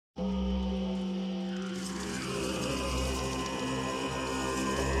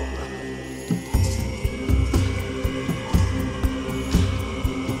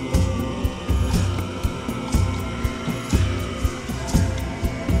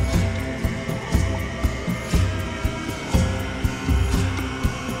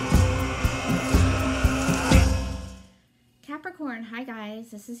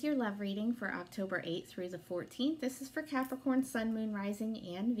this is your love reading for October 8th through the 14th. This is for Capricorn, Sun, Moon, Rising,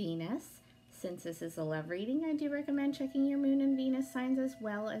 and Venus. Since this is a love reading, I do recommend checking your Moon and Venus signs as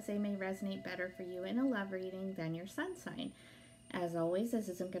well, as they may resonate better for you in a love reading than your Sun sign. As always, this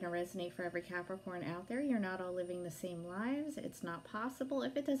isn't going to resonate for every Capricorn out there. You're not all living the same lives. It's not possible.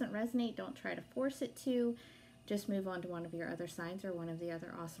 If it doesn't resonate, don't try to force it to. Just move on to one of your other signs or one of the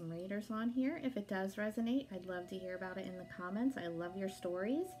other awesome readers on here. If it does resonate, I'd love to hear about it in the comments. I love your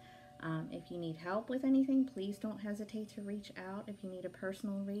stories. If you need help with anything, please don't hesitate to reach out. If you need a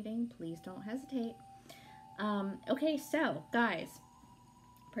personal reading, please don't hesitate. Okay, so guys,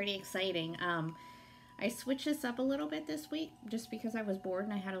 pretty exciting. I switched this up a little bit this week just because I was bored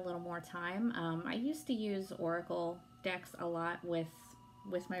and I had a little more time. I used to use Oracle decks a lot with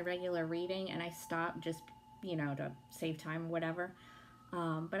my regular reading, and I stopped just, you know, to save time or whatever.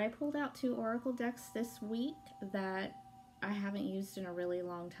 But I pulled out 2 Oracle decks this week that I haven't used in a really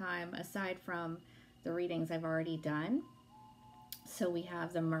long time, aside from the readings I've already done. So we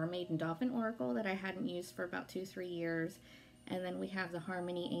have the Mermaid and Dolphin Oracle that I hadn't used for about 2-3 years. And then we have the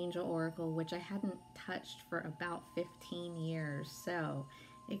Harmony Angel Oracle, which I hadn't touched for about 15 years. So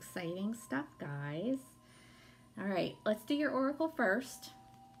exciting stuff, guys. All right, let's do your Oracle first.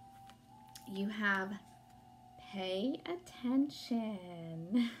 You have pay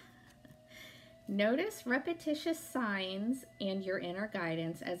attention. Notice repetitious signs and your inner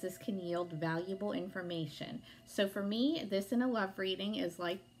guidance, as this can yield valuable information. So for me, this in a love reading is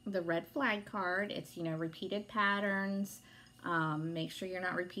like the red flag card. It's, you know, repeated patterns. Make sure you're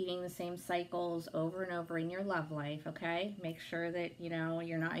not repeating the same cycles over and over in your love life, okay? Make sure that, you know,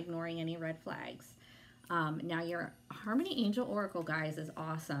 you're not ignoring any red flags. Now your Harmony Angel Oracle, guys, is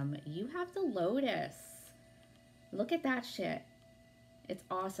awesome. You have the Lotus. Look at that shit. It's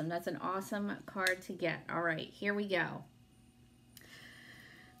awesome. That's an awesome card to get. All right, here we go.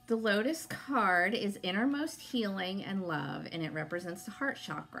 The Lotus card is innermost healing and love, and it represents the heart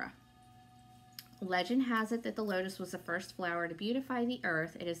chakra. Legend has it that the lotus was the first flower to beautify the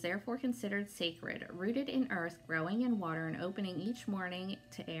earth. It is therefore considered sacred. Rooted in earth, growing in water, and opening each morning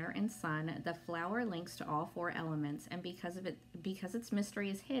to air and sun, the flower links to all 4 elements, and because its mystery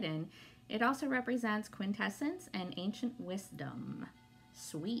is hidden, it also represents quintessence and ancient wisdom.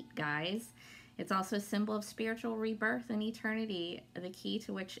 Sweet, guys. It's also a symbol of spiritual rebirth and eternity, the key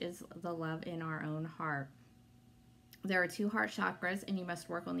to which is the love in our own heart. There are 2 heart chakras, and you must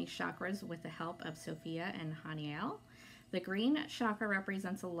work on these chakras with the help of Sophia and Haniel. The green chakra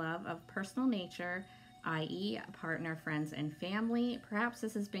represents a love of personal nature, i.e. partner, friends, and family. Perhaps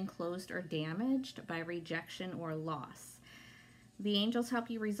this has been closed or damaged by rejection or loss. The angels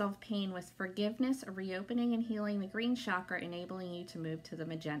help you resolve pain with forgiveness, reopening and healing the green chakra, enabling you to move to the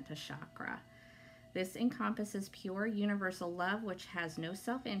magenta chakra. This encompasses pure universal love, which has no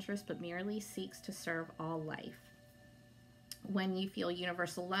self-interest but merely seeks to serve all life. When you feel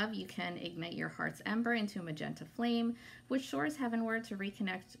universal love, you can ignite your heart's ember into a magenta flame, which soars heavenward to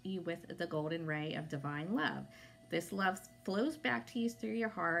reconnect you with the golden ray of divine love. This love flows back to you through your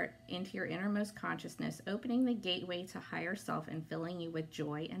heart into your innermost consciousness, opening the gateway to higher self and filling you with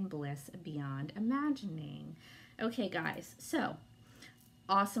joy and bliss beyond imagining. Okay, guys, so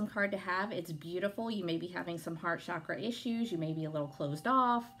awesome card to have. It's beautiful. You may be having some heart chakra issues. You may be a little closed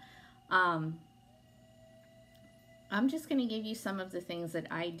off. I'm just going to give you some of the things that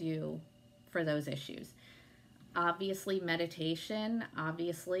I do for those issues. Obviously, meditation,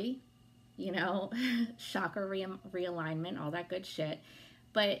 obviously, you know, chakra realignment, all that good shit.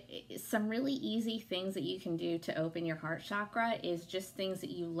 But some really easy things that you can do to open your heart chakra is just things that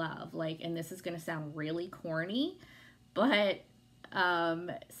you love. Like, and this is going to sound really corny, but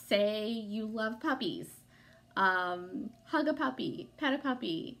say you love puppies. Hug a puppy, pet a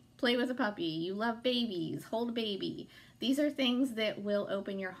puppy, play with a puppy. You love babies, hold a baby. These are things that will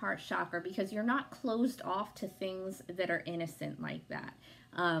open your heart chakra because you're not closed off to things that are innocent like that.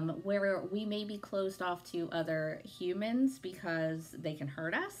 Where we may be closed off to other humans because they can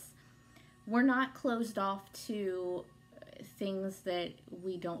hurt us, we're not closed off to things that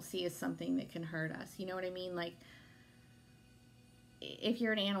we don't see as something that can hurt us. You know what I mean? Like, if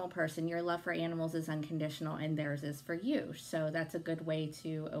you're an animal person, your love for animals is unconditional and theirs is for you. So that's a good way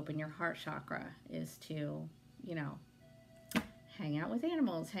to open your heart chakra, is to, you know, hang out with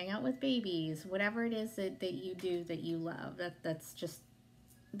animals, hang out with babies, whatever it is that you do that you love.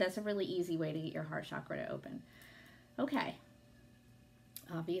 That's a really easy way to get your heart chakra to open. Okay.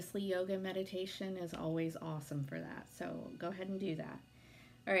 Obviously, yoga and meditation is always awesome for that. So go ahead and do that.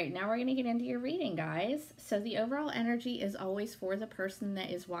 All right, now we're going to get into your reading, guys. So the overall energy is always for the person that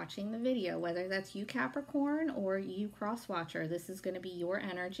is watching the video, whether that's you, Capricorn, or you, cross watcher. This is going to be your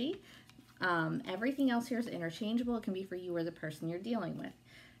energy. Everything else here is interchangeable. It can be for you or the person you're dealing with.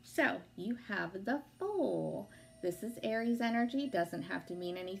 So you have the Fool. This is Aries energy. Doesn't have to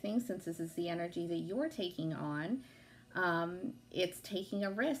mean anything since this is the energy that you're taking on. It's taking a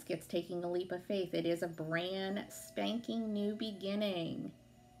risk. It's taking a leap of faith. It is a brand spanking new beginning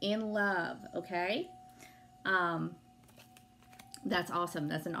in love, okay? That's awesome.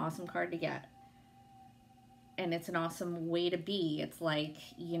 That's an awesome card to get. And it's an awesome way to be. It's like,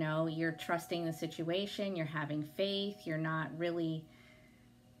 you know, you're trusting the situation, you're having faith, you're not really,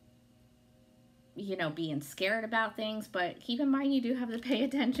 you know, being scared about things, but keep in mind you do have the pay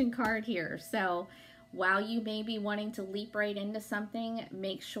attention card here. So while you may be wanting to leap right into something,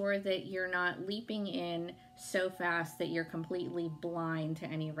 make sure that you're not leaping in so fast that you're completely blind to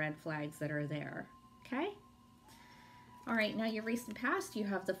any red flags that are there, okay? All right, now your recent past, you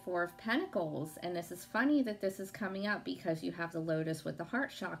have the Four of Pentacles, and this is funny that this is coming up because you have the Lotus with the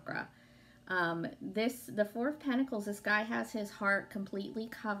heart chakra. The Four of Pentacles, this guy has his heart completely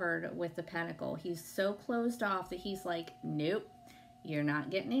covered with the pentacle. He's so closed off that he's like, nope, you're not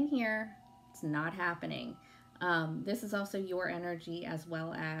getting in here. It's not happening. This is also your energy as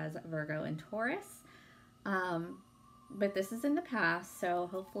well as Virgo and Taurus. But this is in the past, so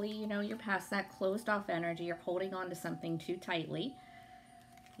hopefully, you know, you're past that closed off energy. You're holding on to something too tightly.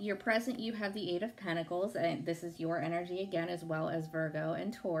 Your present, you have the Eight of Pentacles, and this is your energy again, as well as Virgo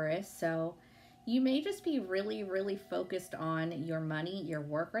and Taurus. So you may just be really, really focused on your money, your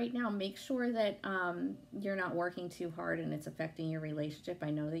work right now. Make sure that you're not working too hard and it's affecting your relationship.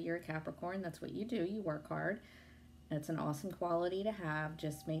 I know that you're a Capricorn. That's what you do. You work hard. That's an awesome quality to have.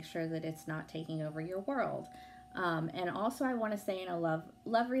 Just make sure that it's not taking over your world. And also I want to say in a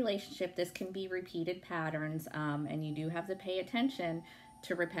love relationship, this can be repeated patterns, and you do have to pay attention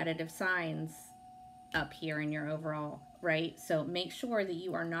to repetitive signs up here in your overall, right? So make sure that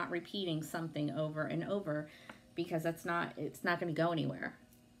you are not repeating something over and over, because it's not going to go anywhere,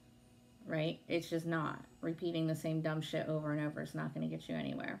 right? It's just not. Repeating the same dumb shit over and over is not going to get you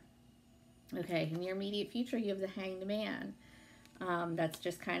anywhere. Okay, in your immediate future, you have the Hanged Man. That's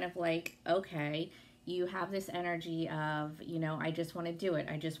just kind of like, okay, you have this energy of, you know, I just want to do it.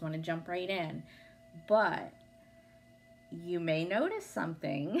 I just want to jump right in. But you may notice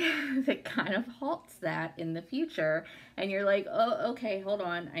something that kind of halts that in the future. And you're like, oh, okay, hold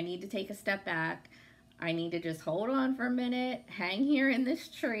on. I need to take a step back. I need to just hold on for a minute, hang here in this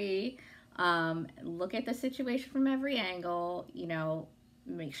tree, look at the situation from every angle, you know,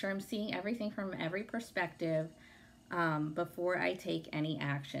 make sure I'm seeing everything from every perspective before I take any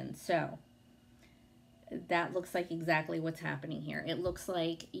action. So that looks like exactly what's happening here. It looks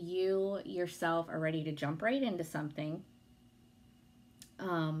like you yourself are ready to jump right into something.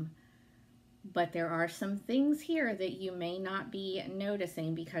 But there are some things here that you may not be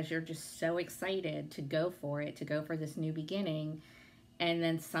noticing because you're just so excited to go for it, to go for this new beginning. And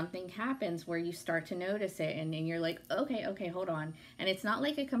then something happens where you start to notice it, and you're like, okay, hold on. And it's not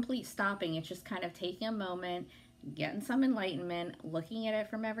like a complete stopping. It's just kind of taking a moment, getting some enlightenment, looking at it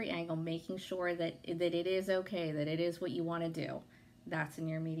from every angle, making sure that it is okay, that it is what you want to do. That's in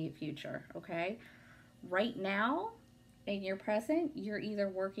your immediate future, okay? Right now, in your present, you're either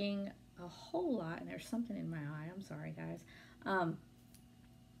working a whole lot, and there's something in my eye, I'm sorry, guys,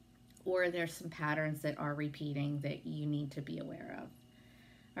 or there's some patterns that are repeating that you need to be aware of.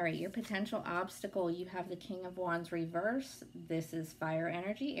 All right, your potential obstacle, you have the King of Wands reverse. This is fire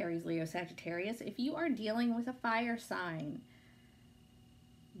energy, Aries, Leo, Sagittarius. If you are dealing with a fire sign,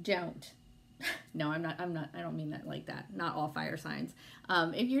 don't. No, I don't mean that like that. Not all fire signs.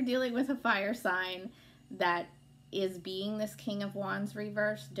 If you're dealing with a fire sign that is being this King of Wands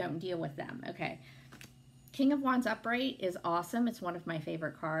reverse, don't deal with them, okay? King of Wands upright is awesome. It's one of my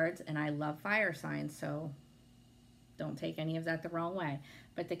favorite cards, and I love fire signs, so don't take any of that the wrong way.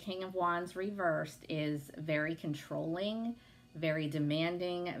 But the King of Wands reversed is very controlling, very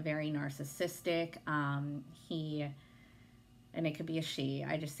demanding, very narcissistic. And it could be a she.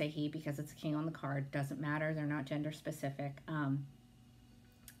 I just say he because it's a king on the card. Doesn't matter. They're not gender specific.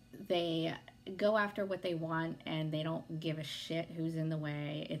 They go after what they want, and they don't give a shit who's in the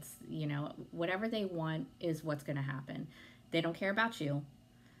way. It's, you know, whatever they want is what's going to happen. They don't care about you.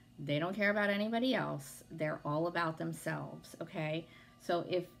 They don't care about anybody else. They're all about themselves, okay? So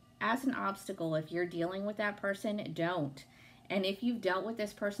if, as an obstacle, if you're dealing with that person, don't. And if you've dealt with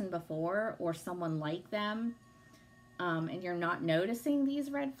this person before or someone like them, and you're not noticing these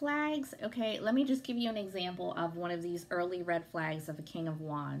red flags, okay, let me just give you an example of one of these early red flags of a King of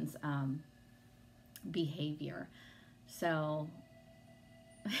Wands behavior. So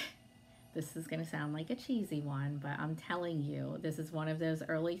this is going to sound like a cheesy one, but I'm telling you, this is one of those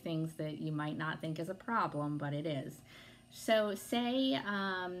early things that you might not think is a problem, but it is. So say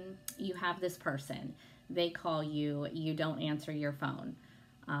you have this person, they call you, you don't answer your phone,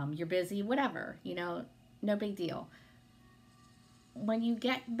 you're busy, whatever, you know, no big deal. When you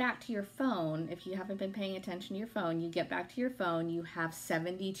get back to your phone, if you haven't been paying attention to your phone, you get back to your phone, you have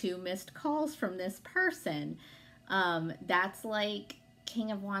 72 missed calls from this person. That's like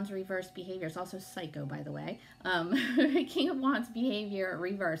King of Wands reverse behavior. It's also psycho, by the way. King of Wands behavior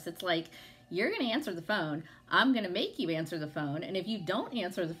reverse. It's like, you're going to answer the phone. I'm going to make you answer the phone. And if you don't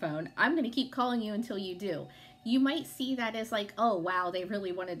answer the phone, I'm going to keep calling you until you do. You might see that as like, oh, wow, they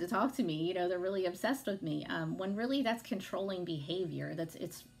really wanted to talk to me. You know, they're really obsessed with me. When really that's controlling behavior.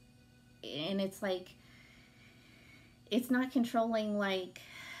 It's like, it's not controlling like,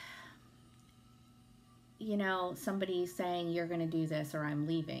 you know, somebody saying you're going to do this or I'm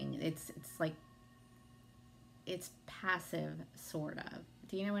leaving. It's like, it's passive, sort of.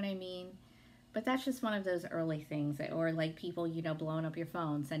 Do you know what I mean? But that's just one of those early things. Or like people, you know, blowing up your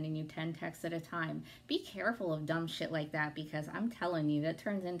phone, sending you 10 texts at a time. Be careful of dumb shit like that, because I'm telling you, that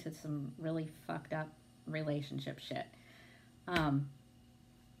turns into some really fucked up relationship shit.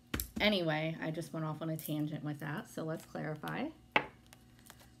 Anyway, I just went off on a tangent with that. So let's clarify.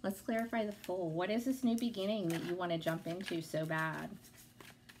 Let's clarify the Fool. What is this new beginning that you want to jump into so bad?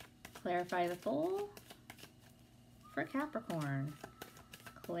 Clarify the Fool for Capricorn.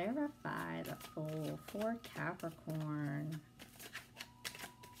 Clarify the Fool for Capricorn.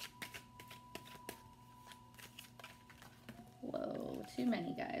 Whoa, too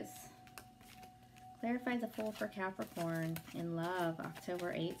many, guys. Clarify the Fool for Capricorn in love,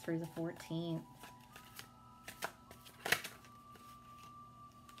 October 8th through the 14th.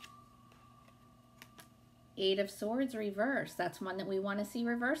 Eight of Swords reverse. That's one that we want to see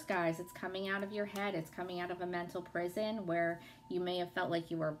reverse, guys. It's coming out of your head. It's coming out of a mental prison where you may have felt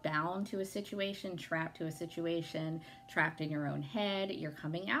like you were bound to a situation, trapped to a situation, trapped in your own head. You're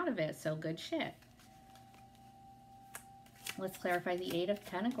coming out of it. So good shit. Let's clarify the Eight of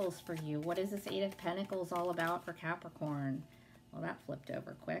Pentacles for you. What is this Eight of Pentacles all about for Capricorn? Well, that flipped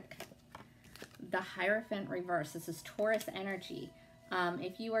over quick. The Hierophant reverse. This is Taurus energy.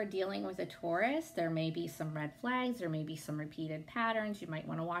 If you are dealing with a Taurus, there may be some red flags. There may be some repeated patterns you might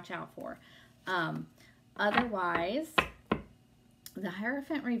want to watch out for. Otherwise, the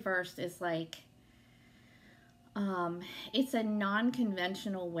Hierophant reversed is like, it's a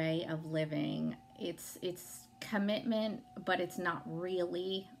non-conventional way of living. It's commitment, but it's not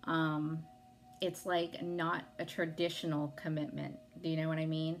really. It's like not a traditional commitment. Do you know what I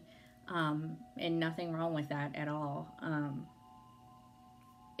mean? And nothing wrong with that at all.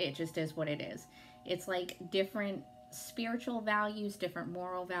 It just is what it is. It's like different spiritual values, different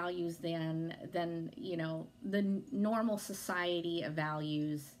moral values than you know, the normal society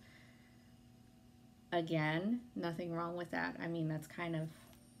values. Again, nothing wrong with that. I mean,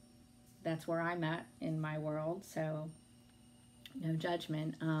 that's where I'm at in my world, so no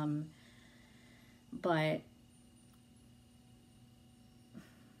judgment. But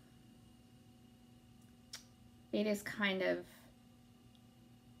it is kind of,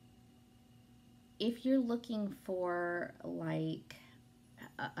 if you're looking for like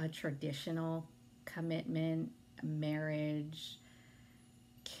a traditional commitment, marriage,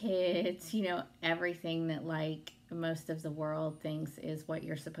 kids, you know, everything that like most of the world thinks is what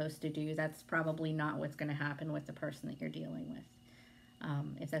you're supposed to do, that's probably not what's going to happen with the person that you're dealing with.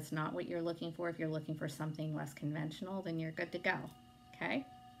 If that's not what you're looking for, if you're looking for something less conventional, then you're good to go. Okay?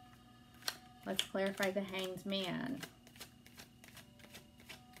 Let's clarify the Hanged Man.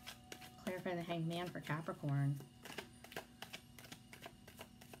 Clarify the Hanged Man for Capricorn.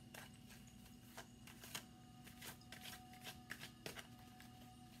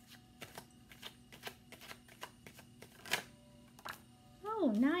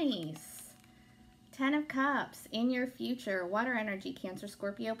 Oh, nice. 10 of Cups in your future. Water energy, Cancer,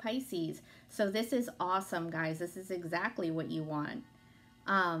 Scorpio, Pisces. So this is awesome, guys. This is exactly what you want.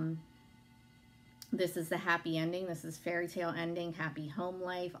 This is the happy ending. This is fairy tale ending, happy home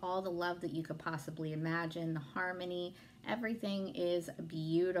life, all the love that you could possibly imagine, the harmony, everything is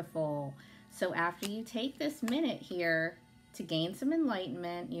beautiful. So after you take this minute here to gain some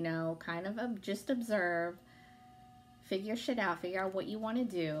enlightenment, you know, kind of just observe, figure shit out, figure out what you want to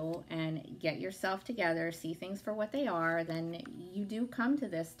do, and get yourself together, see things for what they are, then you do come to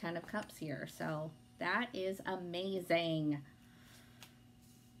this 10 of Cups here. So That is amazing.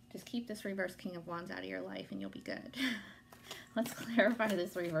 Just keep this reverse King of Wands out of your life and you'll be good. Let's clarify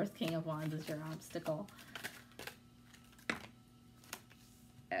this reverse King of Wands as your obstacle.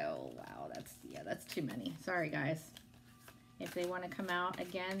 Oh, wow. That's too many. Sorry, guys. If they want to come out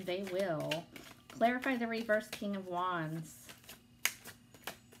again, they will. Clarify the reverse King of Wands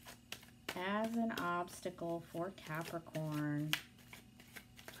as an obstacle for Capricorn.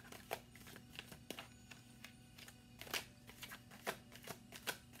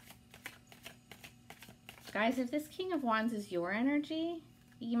 Guys, if this King of Wands is your energy,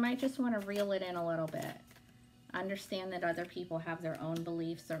 you might just want to reel it in a little bit. Understand that other people have their own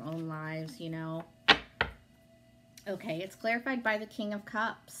beliefs, their own lives, you know. Okay, it's clarified by the King of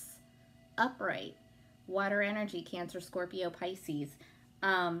Cups. Upright. Water energy, Cancer, Scorpio, Pisces.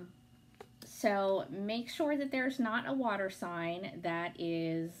 So make sure that there's not a water sign that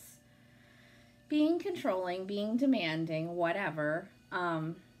is being controlling, being demanding, whatever.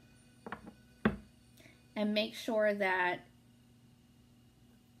 And make sure that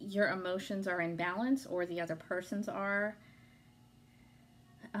your emotions are in balance, or the other person's are.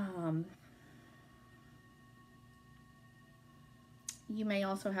 You may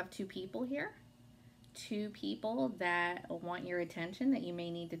also have two people here. Two people that want your attention that you may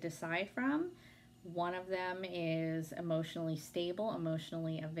need to decide from. One of them is emotionally stable,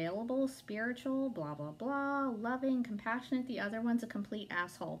 emotionally available, spiritual, blah, blah, blah, loving, compassionate. The other one's a complete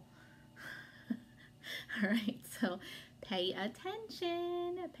asshole. All right, so pay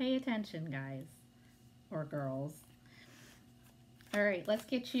attention. Pay attention, guys or girls. All right, let's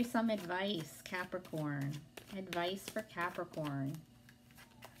get you some advice, Capricorn. Advice for Capricorn.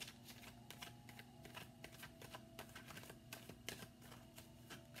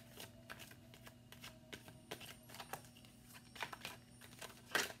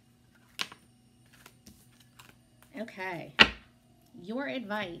 Okay, your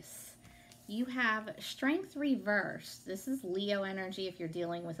advice. You have Strength reversed. This is Leo energy. If you're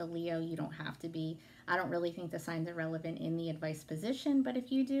dealing with a Leo, you don't have to be. I don't really think the signs are relevant in the advice position, but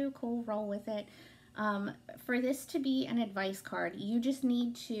if you do, cool, roll with it. For this to be an advice card, you just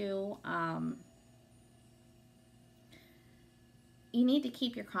need to, you need to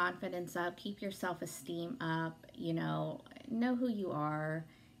keep your confidence up, keep your self-esteem up, you know who you are.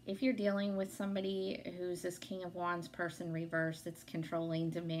 If you're dealing with somebody who's this King of Wands person reversed, that's controlling,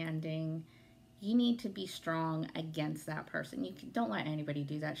 demanding, you need to be strong against that person. Don't let anybody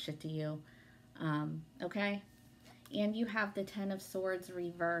do that shit to you, okay? And you have the Ten of Swords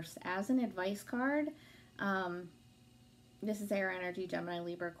reversed as an advice card. This is air energy, Gemini,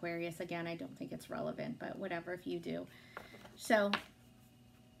 Libra, Aquarius. Again, I don't think it's relevant, but whatever if you do. So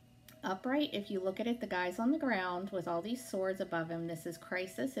upright, if you look at it, the guy's on the ground with all these swords above him. This is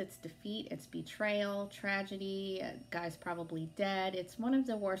crisis, it's defeat, it's betrayal, tragedy. Guy's probably dead. It's one of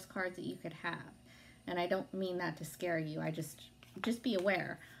the worst cards that you could have. And I don't mean that to scare you. I just be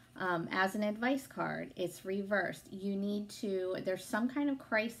aware. As an advice card, it's reversed. You need to, there's some kind of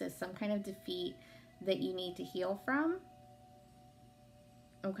crisis, some kind of defeat that you need to heal from.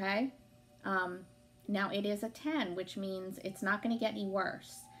 Okay? Now it is a 10, which means it's not going to get any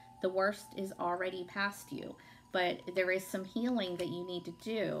worse. The worst is already past you, but there is some healing that you need to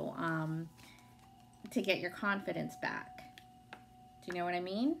do to get your confidence back. Do you know what I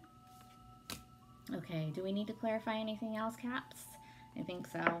mean? Okay, do we need to clarify anything else, Caps? I think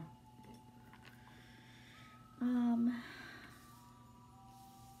so. I'm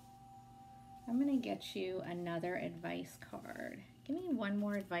going to get you another advice card. Give me one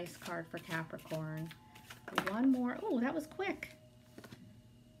more advice card for Capricorn. One more. Oh, that was quick.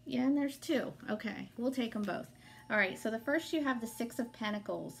 Yeah, and there's two. Okay, we'll take them both. All right, so the first you have the Six of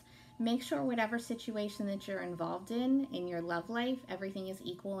Pentacles. Make sure whatever situation that you're involved in your love life, everything is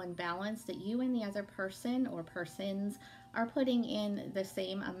equal and balanced, that you and the other person or persons are putting in the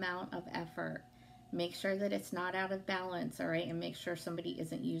same amount of effort. Make sure that it's not out of balance, all right? And make sure somebody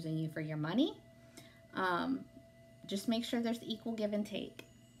isn't using you for your money. Just make sure there's equal give and take.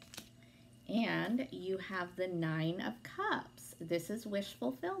 And you have the Nine of Cups. This is wish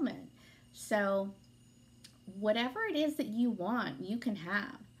fulfillment. So whatever it is that you want, you can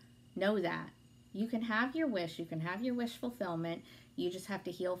have. Know that. You can have your wish. You can have your wish fulfillment. You just have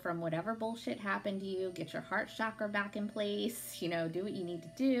to heal from whatever bullshit happened to you. Get your heart chakra back in place. You know, do what you need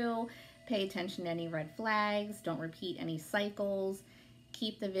to do. Pay attention to any red flags. Don't repeat any cycles.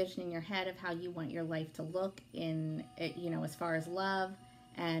 Keep the vision in your head of how you want your life to look in, you know, as far as love.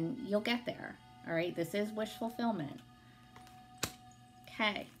 And you'll get there. All right. This is wish fulfillment.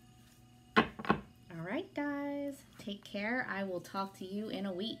 Okay. All right, guys. Take care. I will talk to you in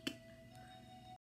a week.